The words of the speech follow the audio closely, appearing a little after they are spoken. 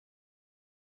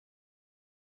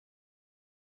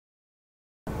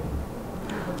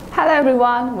Hello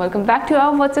everyone, welcome back to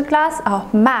our virtual class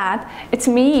of math. It's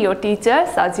me, your teacher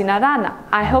Sajina Rana.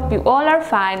 I hope you all are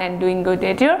fine and doing good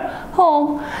at your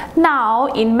home. Now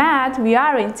in math we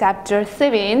are in chapter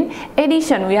 7,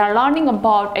 addition. We are learning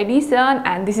about addition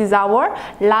and this is our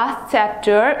last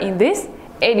chapter in this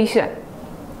addition,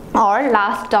 or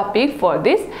last topic for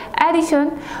this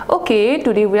addition. Okay,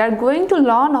 today we are going to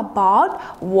learn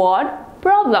about word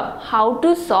problem, how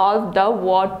to solve the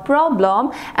word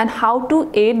problem and how to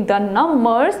add the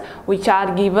numbers which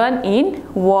are given in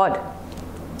word.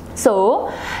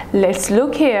 So let's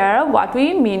look here what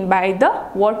we mean by the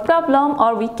word problem,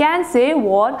 or we can say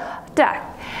word tag.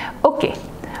 Okay,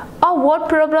 a word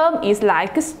problem is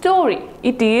like a story.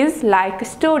 It is like a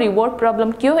story. Word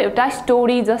problem के हो, एउटा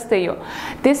story जस्तै हो.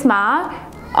 त्यसमा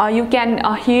you can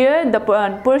hear the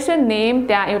person name,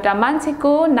 त्यहाँ एउटा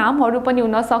मान्छेको नामहरु पनि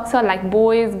हुन सक्छ, like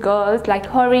boys, girls, like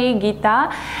Hari,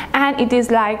 Geeta, and it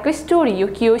is like a story. यो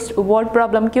के हो, word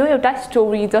problem के हो, एउटा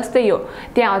story जस्तै हो.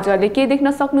 त्यहाँ हजुरले के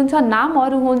देख्न सक्नुहुन्छ,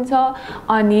 नामहरु हुन्छ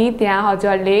अनि त्यहाँ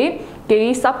हजुरले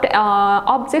केही सब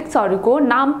objectsहरुको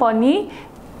नाम पनि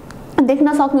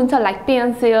देख्न सक्नुहुन्छ, like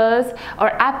pencils or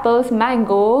apples,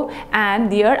 mango,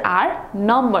 and there are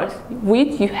numbers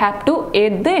which you have to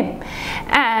add them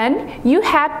and you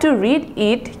have to read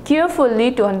it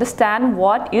carefully to understand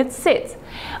what it says.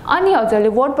 अनि हजुरले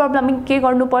word problem के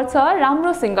गर्नुपर्छ,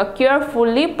 राम्रोसँग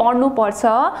carefully पढ्नुपर्छ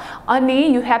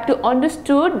अनि you have to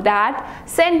understood that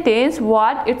sentence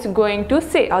what it's going to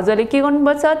say. हजुरले के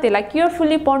गर्नुपर्छ, त्यसलाई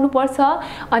carefully पढ्नुपर्छ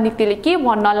अनि त्यसले के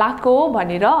भन्न लाग्यो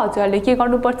भनेर हजुरले के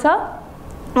गर्नुपर्छ,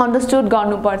 understood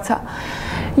गर्नुपर्छ.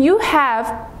 You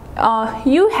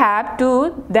have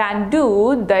to then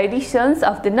do the additions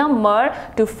of the number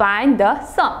to find the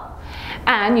sum,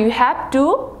 and you have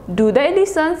to do the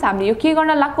additions. हामीले यो के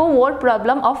गर्न लाग्छौं, word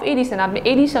problem of addition. हामीले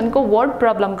addition को word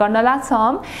problem गर्न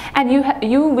लाग्छौं and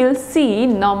you will see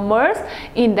numbers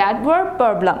in that word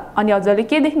problem. अनि हजुरले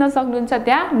के देख्न सक्नुहुन्छ,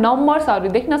 त्यहाँ नम्बर्सहरु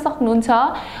देख्न सक्नुहुन्छ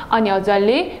अनि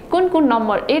हजुरले कुन कुन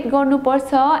नम्बर एड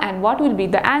गर्नुपर्छ and what will be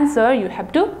the answer, you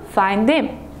have to find them.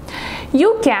 You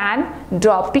can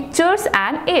draw pictures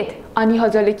and add. अनि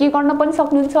हजुरले के गर्न पनि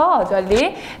सक्नुहुन्छ, हजुरले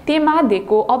त्यमा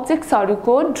दिएको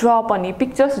अब्जेक्ट्सहरुको ड्रा पनि,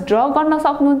 पिक्चर्स ड्रा गर्न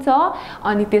सक्नुहुन्छ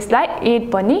अनि त्यसलाई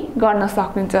एड पनि गर्न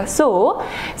सक्नुहुन्छ. So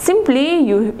simply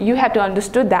you have to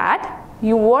understand that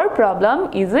your word problem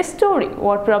is a story.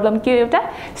 Word problem के एउटा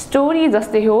story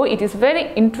जस्तै हो. It is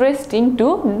very interesting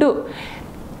to do.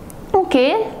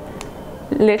 Okay,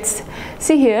 let's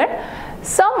see here.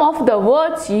 Some of the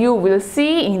words you will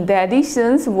see in the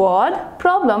additions word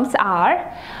problems are,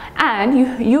 and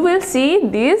you will see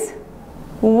these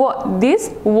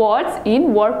words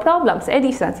in word problems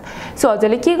additions. So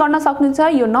हजुरले के गर्न सक्नुहुन्छ,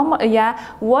 यो number या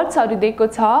वर्ड्सहरु दिएको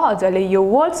छ, हजुरले यो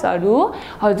वर्ड्सहरु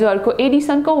हजुरको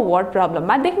एडिसन को word problem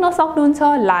मा देख्न सक्नुहुन्छ,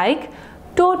 like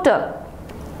total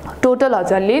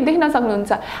हजुरले देख्न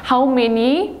सक्नुहुन्छ, how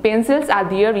many pencils are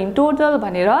there in total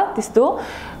भनेर त्यस्तो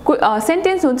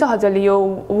sentence हुन्छ, हजुरले यो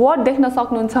word देख्न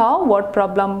सक्नुहुन्छ word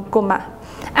problem coma.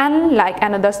 And like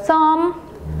another sum,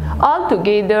 all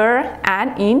together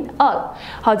and in all.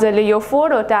 हजुरले यो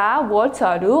 4 वटा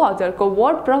वर्ड्सहरु हजुरको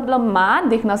word problem मा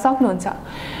देख्न सक्नुहुन्छ.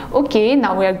 Okay,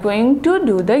 now we are going to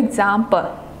do the example.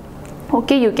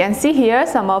 Okay, you can see here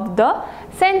some of the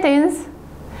sentence.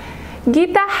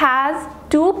 Geeta has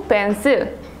 2 pencils.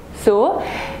 So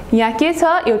यहाँ के छ,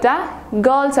 एउटा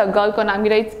girl छ, girl को नाम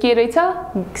के रहेछ,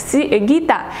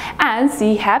 Gita, and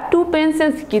she have 2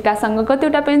 pencils. Gita सँग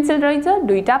कतिवटा पेन्सिल रहेछ,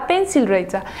 2टा पेन्सिल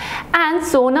रहेछ. And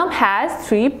Sonam has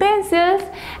 3 pencils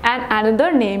and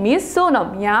another name is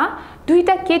Sonam. यहाँ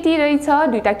 2टा केटी रहेछ,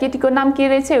 2टा केटीको नाम के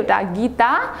रहेछ, एउटा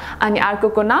गीता अनि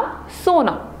अर्कोको नाम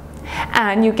Sonam.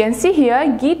 And you can see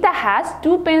here Geeta has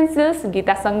 2 pencils.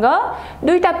 Gita सँग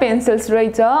 2टा पेन्सिल्स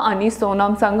रहेछ अनि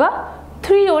सोनम सँग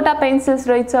 3 वटा पेन्सिल्स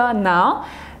रहेछ. Now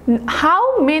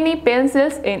how many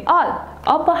pencils in all?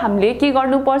 अब हामीले के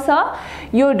गर्नुपर्छ,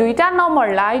 यो 2टा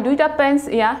नम्बरलाई 2टा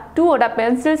पेन्सिल या 2 वटा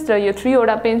पेन्सिल्स र यो 3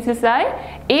 वटा पेन्सिल्सलाई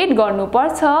एड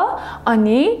गर्नुपर्छ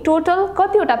अनि टोटल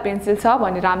कतिवटा पेन्सिल छ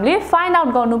भनेर हामीले फाइन्ड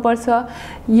आउट गर्नुपर्छ.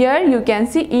 Here you can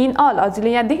see in all.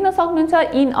 हजुरले यहाँ देख्न सक्नुहुन्छ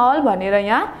in all भनेर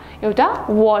यहाँ एउटा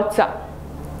वर्ड छ.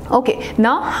 Okay,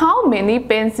 now how many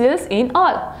pencils in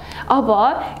all? अब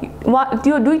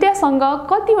त्यो 2टासँग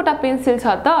कतिवटा पेन्सिल छ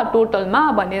त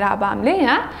टोटलमा भनेर अब हामीले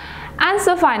यहाँ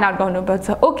आन्सर फाइन्ड आउट गर्नुपर्छ.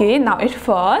 Okay, now at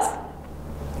first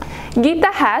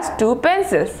Geeta has 2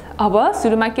 pencils. अब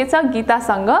सुरुमा के छ,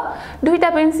 गीतासँग 2टा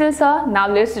पेन्सिल छ. Now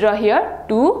let's draw here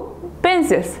 2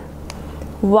 pencils.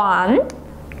 1,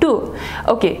 2.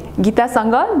 Okay,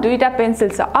 गीतासँग 2टा pencil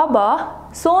छ. अब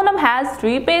Sonam has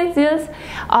 3 pencils.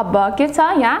 अब के छ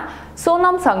यहाँ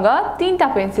Sonam सँग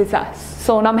 3टा पेन्सिल छ.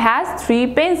 Sonam has 3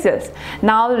 pencils.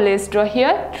 Now let's draw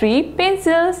here 3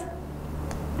 pencils.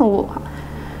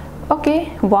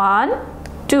 Okay, 1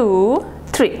 2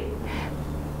 3.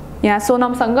 यहाँ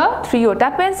Sonam सँग 3 वटा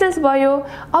पेन्सिल्स भयो.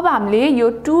 अब हामीले यो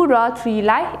 2 र 3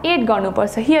 लाई एड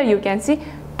गर्नुपर्छ. Here you can see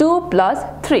 2 plus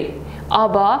 3.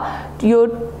 अब यो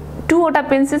 2 वटा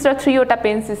पेन्सिल्स र 3 वटा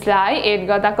पेन्सिल्स लाई एड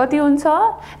गर्दा कति हुन्छ?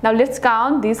 Now let's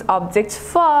count these objects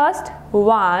first.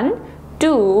 1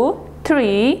 2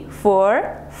 3 4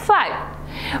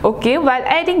 5. Okay, while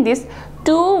adding this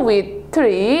 2 with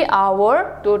 3,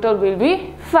 our total will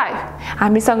be 5.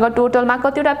 हामीसँग टोटलमा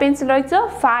कतिवटा पेन्सिल रहेछ?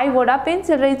 5 वटा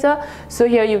पेन्सिल रहेछ. So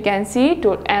here you can see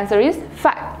answer is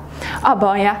 5. अब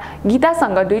यहाँ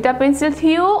गीतासँग 2टा पेन्सिल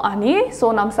थियो अनि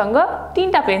सोनमसँग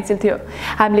 3टा पेन्सिल थियो.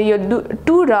 हामीले यो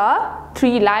 2 र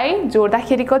 3 लाई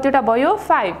जोड्दाखेरि कतिवटा भयो?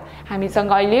 5.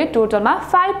 हामीसँग अहिले टोटलमा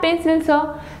 5 पेन्सिल छ.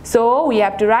 So we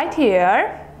have to write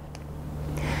here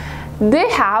they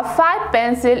have 5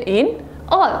 pencil in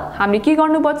all. हामीले के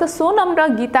गर्नुपर्छ? सोनम र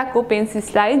गीताको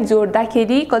पेन्सिल्सलाई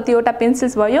जोड्दाखेरि कतिवटा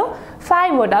पेन्सिल्स भयो?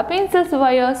 5 वटा पेन्सिल्स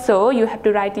भयो. So you have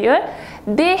to write here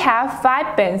they have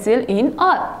 5 pencil in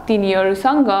all.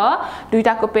 तिनीहरुसँग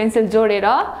 2टाको pencil जोडेर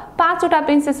 5 वटा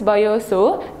पेन्सिल्स भयो. So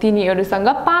तिनीहरुसँग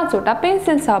 5 वटा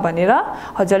पेन्सिल छ भनेर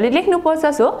हजुरले लेख्नु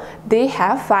पर्छ. So they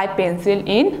have 5 pencil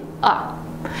in all.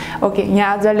 Okay,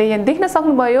 यहाँ हजुरले यहाँ देख्न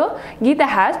सक्नुभयो गीता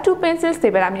has 2 pencils.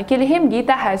 त्यही भएर हामीले के लेख्यौं?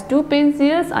 गीता has 2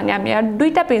 pencils अनि हामी यहाँ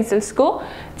 2टा पेन्सिल्सको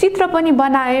चित्र पनि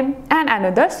बनायौं. And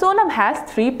another Sonam has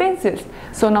 3 pencils.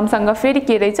 सोनमसँग फेरि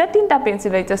के रहेछ? 3टा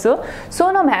पेन्सिल रहेछ. So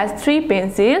Sonam has 3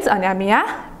 pencils अनि हामी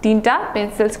यहाँ 3टा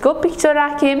पेन्सिल्सको पिक्चर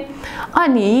राख्यौं.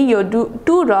 अनि यो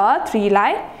 2 र 3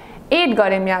 लाई एड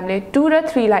गर्यौं. हामीले 2 र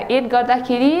 3 लाई एड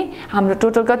गर्दाखेरि हाम्रो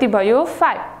टोटल कति भयो?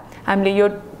 5. हामीले यो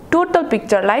टोटल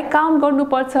पिक्चरलाई काउन्ट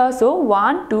गर्नुपर्छ. So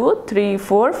 1 2 3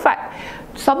 4 5.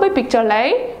 सबै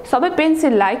पिक्चरलाई सबै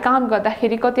पेन्सिललाई काउन्ट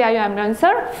गर्दाखेरि कति आयो हाम्रो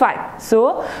आन्सर? 5.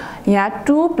 So यहाँ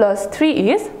 2 plus 3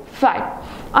 is 5.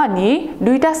 अनि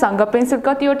 2टासँग पेन्सिल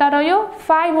कतिवटा रह्यो?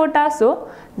 5 वटा. So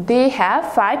they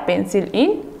have 5 pencil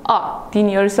in all.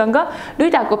 तिनीहरुसँग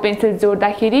 2टाको pencil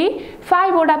जोड्दाखेरि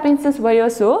 5 वटा पेन्सिल्स भयो.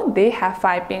 So they have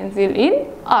 5 pencil in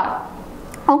all.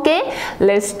 Okay,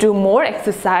 let's do more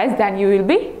exercise, then you will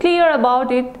be clear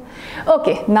about it.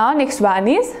 Okay, now next one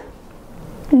is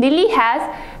Lily has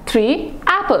 3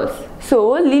 apples. So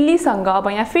Lily सँग अब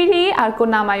यहाँ फेरि अर्को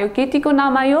नाम आयो, केटीको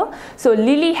नाम आयो. So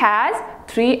Lily has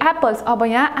 3 apples. अब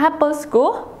यहाँ apples को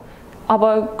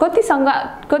अब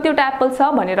कतिवटा एप्पल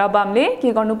छ भनेर अब हामीले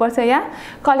के गर्नुपर्छ? यहाँ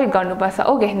कलेक्ट गर्नुपर्छ.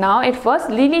 Okay, now at first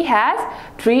Lily has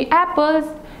 3 apples.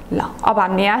 ल अब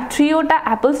हामीले यहाँ 3 वटा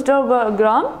एप्पल्स ड्रा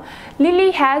गरौँ.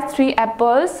 Lily has 3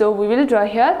 apples. So we will draw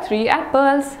here 3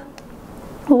 apples.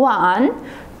 1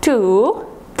 2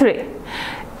 3.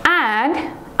 And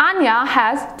Anya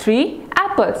has 3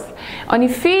 apples. अनि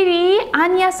फेरि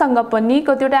आन्यासँग पनि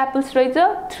कतिवटा एप्पल्स रहेछ?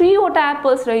 3 वटा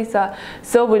एप्पल्स रहेछ.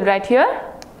 So we'll write here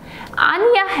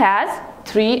Anya has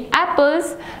 3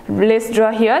 apples. Let's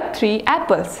draw here 3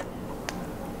 apples.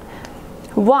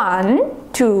 1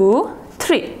 2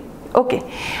 3. Okay,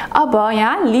 अब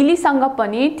यहाँ लिलीसँग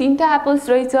पनि 3टा एप्पल्स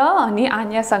रहेछ अनि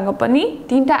आन्यासँग पनि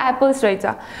 3टा एप्पल्स रहेछ.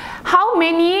 How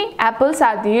many apples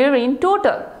are there in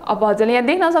total? अब हजुरले यहाँ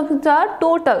देख्न सक्नुहुन्छ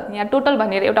टोटल. यहाँ टोटल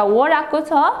भनेर एउटा वर्ड आएको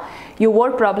छ. यो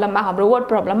वर्ड प्रब्लममा हाम्रो वर्ड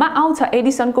प्रब्लममा आउँछ.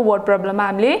 एडिसनको वर्ड प्रब्लममा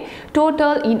हामीले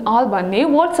टोटल इन अल भन्ने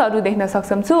वर्ड्सहरु देख्न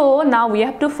सक्छौं. So now we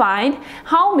have to find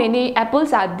how many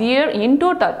apples are there in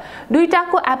total.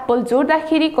 2टाको Apple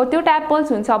जोड्दाखेरि कतिवटा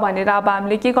एप्पल्स हुन्छ भनेर अब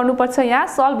हामीले के गर्नुपर्छ? यहाँ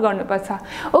सल्भ गर्नुपर्छ.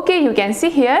 Okay, you can see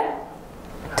here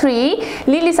 3.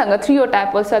 लिलीसँग 3 वटा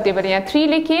एप्पल्स छ. त्यही भएर यहाँ 3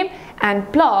 लेख्यौं. And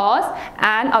plus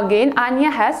and again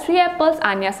Anya has 3 apples.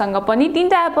 आन्यासँग पनि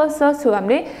 3टा एप्पल्स छ. So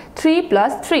हामीले 3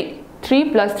 plus 3. 3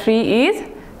 plus 3 is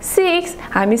 6.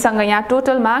 हामीसँग यहाँ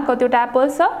टोटलमा कतिवटा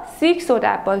एप्पल्स छ? 6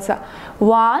 वटा एप्पल्स छ.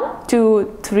 1 2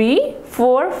 3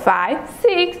 4 5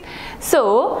 6. So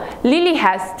Lily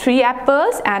has 3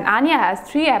 apples and Anya has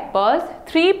 3 apples.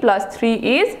 3 plus 3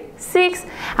 is 6.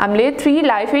 हामीले 3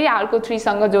 लाई फेरि अर्को 3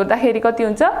 सँग जोड्दाखेरि कति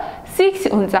हुन्छ? 6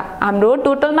 हुन्छ. हाम्रो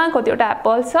टोटलमा कतिवटा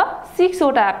एप्पल छ? 6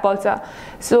 वटा एप्पल छ.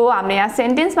 सो हामीले यहाँ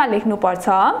सेन्टेन्समा लेख्नु पर्छ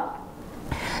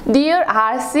There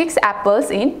are 6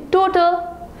 apples in total.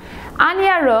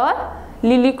 Anya र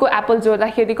लिलीको एप्पल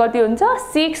जोड्दाखेरि कति हुन्छ?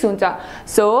 6 हुन्छ.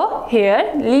 So here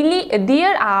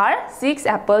there are 6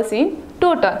 apples in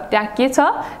total. त्यहाँ के छ?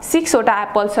 6 वटा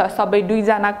एप्पल छ सबै 2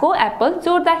 जनाको Apple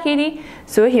जोड्दाखेरि.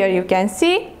 So here you can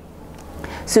see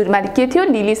सुरुमा के थियो?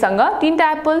 लिलीसँग 3टा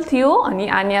एप्पल थियो अनि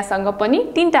आन्यासँग पनि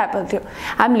 3टा एप्पल थियो.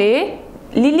 हामीले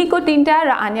लिलीको 3टा र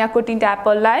आन्याको 3टा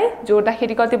एप्पललाई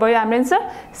जोड्दाखेरि कति भयो हाम्रो आन्सर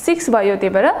 6 भयो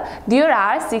त्यही भएर there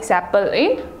are 6 apples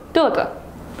in total.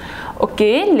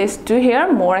 Okay, let's do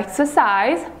here more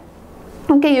exercise.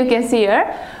 Okay, you can see here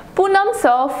Poonam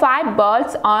saw 5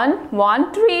 birds on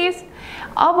one tree.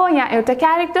 अब यहाँ एउटा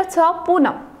क्यारेक्टर छ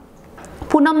पूनम.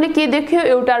 पूनमले के देख्यो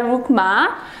एउटा रुखमा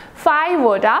 5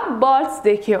 वटा बर्ड्स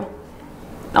देख्यो.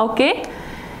 ओके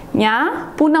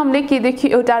यहाँ पूनमले के देख्यो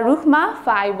एउटा रुखमा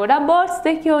 5 वटा बर्ड्स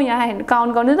देख्यो. यहाँ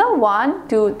काउन्ट गर्नु त 1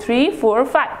 2 3 4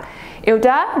 5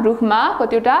 एउटा रुखमा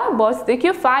कतिवटा बर्ड्स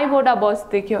देख्यो 5 वटा बर्ड्स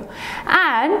देख्यो.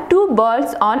 And 2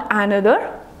 birds on another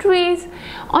trees.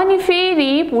 अनि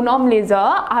फेरि पूनमले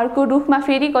अर्को रुखमा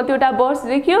फेरि कतिवटा बर्ड्स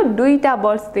देख्यो 2टा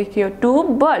बर्ड्स देख्यो 2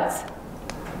 बर्ड्स.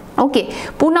 ओके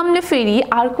पूनमले फेरि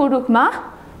अर्को रुखमा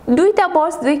 2टा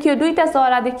बर्ड्स देख्यो 2टा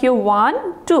चरा देख्यो 1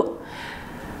 2.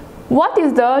 What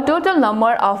is the total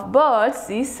number of birds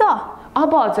she saw?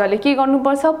 अब हजुरले के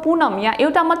गर्नुपर्छ पूनम यहाँ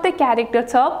एउटा मात्रै क्यारेक्टर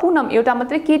छ पूनम एउटा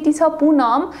मात्रै केटी छ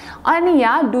पूनम अनि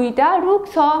यहाँ 2टा रुख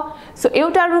छ. सो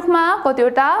एउटा रुखमा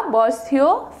कतिवटा बर्ड्स थियो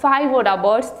 5 वटा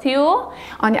बर्ड्स थियो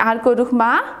अनि अर्को रुखमा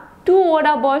 2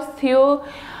 वटा बर्ड्स थियो.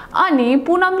 अनि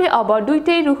पूनमले अब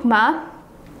दुईटै रुखमा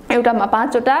एउटामा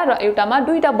 5 वटा र एउटामा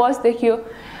 2टा बर्ड्स देख्यो.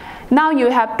 Now you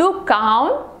have to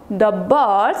count the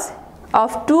birds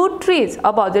of 2 trees.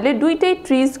 अब हजुरले दुईटै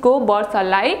ट्रीज को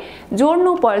बर्ड्सलाई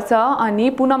जोड्नु पर्छ अनि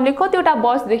पूनमले कतिवटा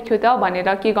बर्ड्स देख्यो त भनेर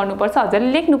के गर्नु पर्छ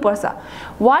हजुरले लेख्नु पर्छ.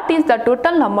 What is the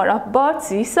total number of birds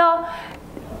she saw?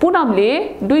 पूनमले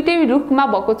दुईटै रुखमा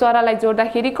भएको चरालाई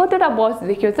जोड्दाखेरि कतिवटा बर्ड्स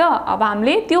देख्यो त अब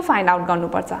हामीले त्यो फाइन्ड आउट गर्नु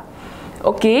पर्छ.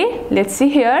 Okay let's see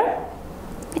here.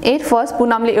 At first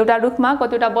पूनमले एउटा रुखमा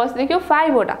कतिवटा बर्ड्स देख्यो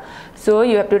 5 वटा. So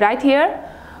you have to right here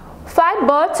 5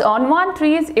 birds on one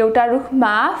tree. एउटा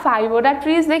रुखमा 5 वटा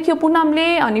ट्रीज देख्यो पूनमले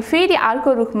अनि फेरि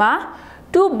अर्को रुखमा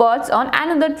 2 birds on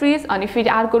another trees अनि फेरि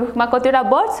अर्को रुखमा कतिवटा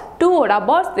बर्ड्स 2 वटा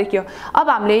बर्ड्स देख्यो. अब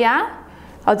हामीले यहाँ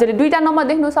हजुरले 2टा नम्बर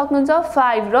देख्न सक्नुहुन्छ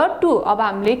 5 र 2. अब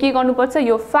हामीले के गर्नुपर्छ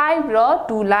यो 5 र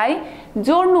 2 लाई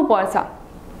जोड्नु पर्छ.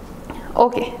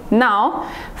 Okay now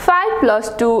 5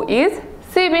 + 2 is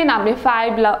 7. हामीले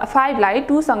 5 लाई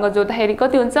 2 सँग जोड्दाखेरि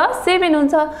कति हुन्छ 7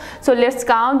 हुन्छ. So let's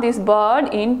count this bird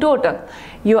in total.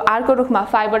 यो अर्को रुखमा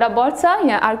 5 वटा बर्ड छ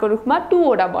यहाँ अर्को रुखमा 2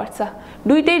 वटा बर्ड छ.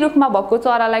 दुईटै रुखमा भएको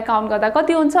चरालाई काउन्ट गर्दा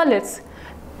कति हुन्छ let's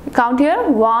count here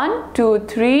 1 2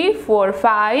 3 4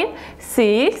 5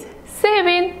 6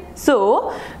 7. So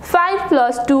 5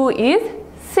 + 2 is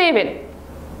 7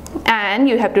 and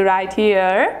you have to write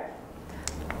here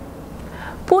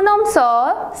Poonam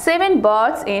saw 7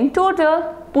 birds in total.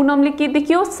 पूनमले के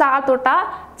देख्यो 7 वटा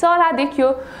चरा देख्यो.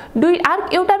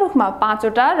 एउटा रुखमा 5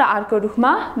 वटा र अर्को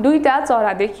रुखमा 2टा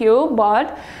चरा देख्यो. बट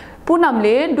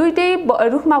पूनमले दुईटै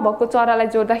रुखमा भएको चरालाई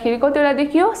जोड्दाखेरि कतिवटा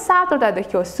देख्यो 7 वटा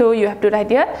देख्यो. So you have to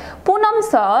right here Poonam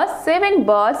saw 7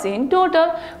 birds in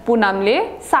total. पूनमले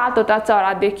 7 वटा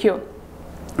चरा देख्यो.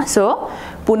 So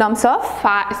Poonam saw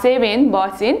 7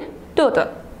 birds in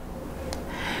total.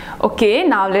 Okay,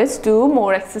 now let's do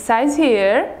more exercise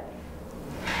here.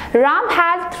 Ram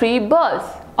had 3 balls.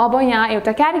 अब यहाँ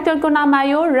एउटा क्यारेक्टरको नाम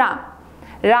आयो राम.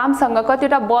 रामसँग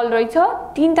कतिवटा बल रहेछ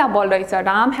 3टा बल रहेछ.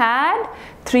 Ram had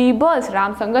 3 balls.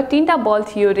 रामसँग 3टा बल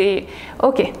थियो रे.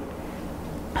 Okay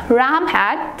Ram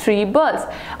had 3 balls.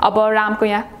 अब रामको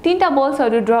यहाँ 3टा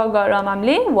बल्सहरु ड्रा गरौँ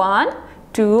हामीले 1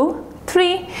 2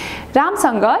 3.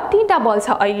 रामसँग 3टा बल छ.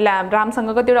 अहिले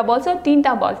रामसँग कतिवटा बल छ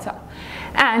 3टा बल छ.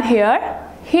 And here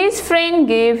his friend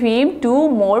gave him 2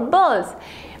 more balls.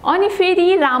 अनि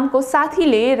फेरि रामको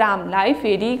साथीले रामलाई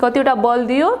फेरि कतिवटा बल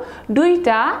दियो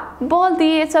 2टा बल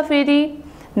दिएछ फेरि.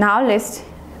 Now let's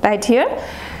write here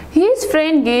his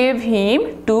friend gave him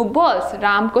 2 balls.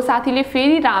 रामको साथीले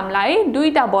फेरि रामलाई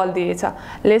 2टा बल दिएछ.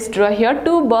 Let's draw here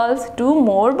 2 balls 2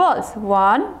 more balls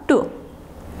 1 2.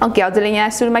 Okay हजुरले यहाँ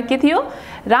सुरुमा के थियो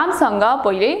रामसँग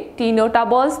पहिले 3 वटा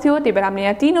बल्स थियो त्यही भएर हामीले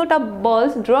यहाँ 3 वटा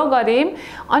बल्स ड्रा गर्यौं.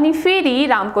 अनि फेरि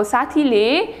रामको साथीले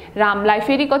रामलाई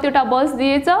फेरि कतिवटा बल्स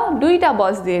दिएछ 2टा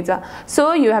बल्स दिएछ.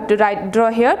 So you have to draw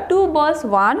here 2 balls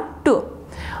 1 2.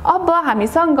 अब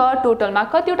हामीसँग टोटलमा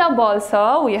कतिवटा बल्स छ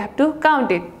we have to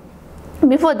count it.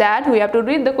 Before that we have to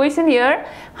read the question here.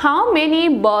 How many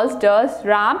balls does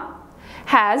Ram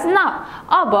has now?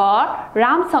 अब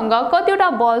रामसँग कतिवटा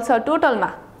बल छ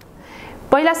टोटलमा.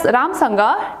 पहिला रामसँग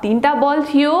 3टा बल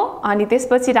थियो अनि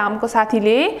त्यसपछि रामको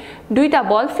साथीले 2टा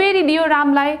बल फेरि दियो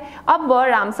रामलाई. अब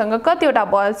रामसँग कतिवटा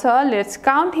बल छ लेट्स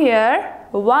काउन्ट हियर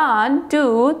 1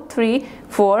 2 3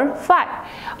 4 5.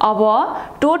 अब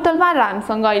टोटलमा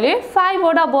रामसँग अहिले 5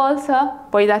 वटा बल छ.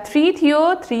 पहिला 3 थियो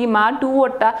 3 मा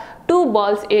 2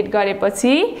 बल्स एड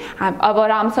गरेपछि अब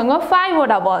रामसँग 5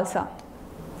 वटा बल छ.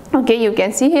 Okay, you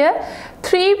can see here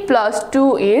 3 +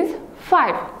 2 is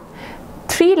 5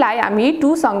 3 लाई हामी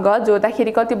 2 सँग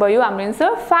जोड्दाखेरि कति भयो हाम्रो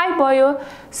आन्सर 5 भयो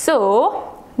so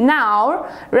now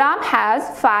Ram has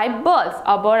 5 balls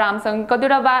अब रामसँग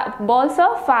कतिवटा बल छ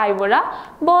 5 वटा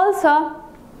बल छ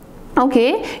ओके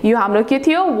यो हाम्रो के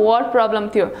थियो वर्ड प्रब्लम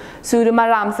थियो सुरुमा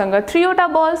रामसँग 3 वटा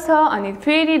बल छ अनि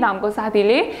फेरि रामको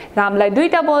साथीले रामलाई 2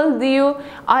 टा बल दियो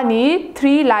अनि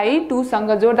 3 लाई 2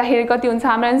 सँग जोड्दाखेरि कति हुन्छ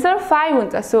हाम्रो आन्सर 5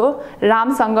 हुन्छ सो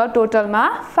रामसँग टोटलमा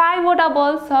 5 वटा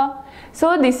बल छ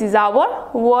so this is our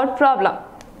word problem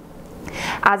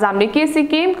आज हामीले के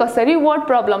सिक्यौं कसरी वर्ड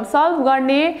प्रब्लम सल्भ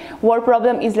गर्ने word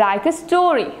problem is like a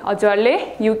story हजुरले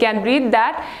you can read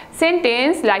that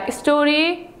sentence like a story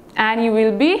and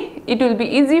it will be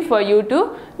easy for you to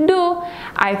do.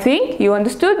 I think you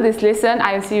understood this lesson.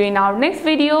 I will see you in our next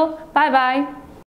video. Bye bye.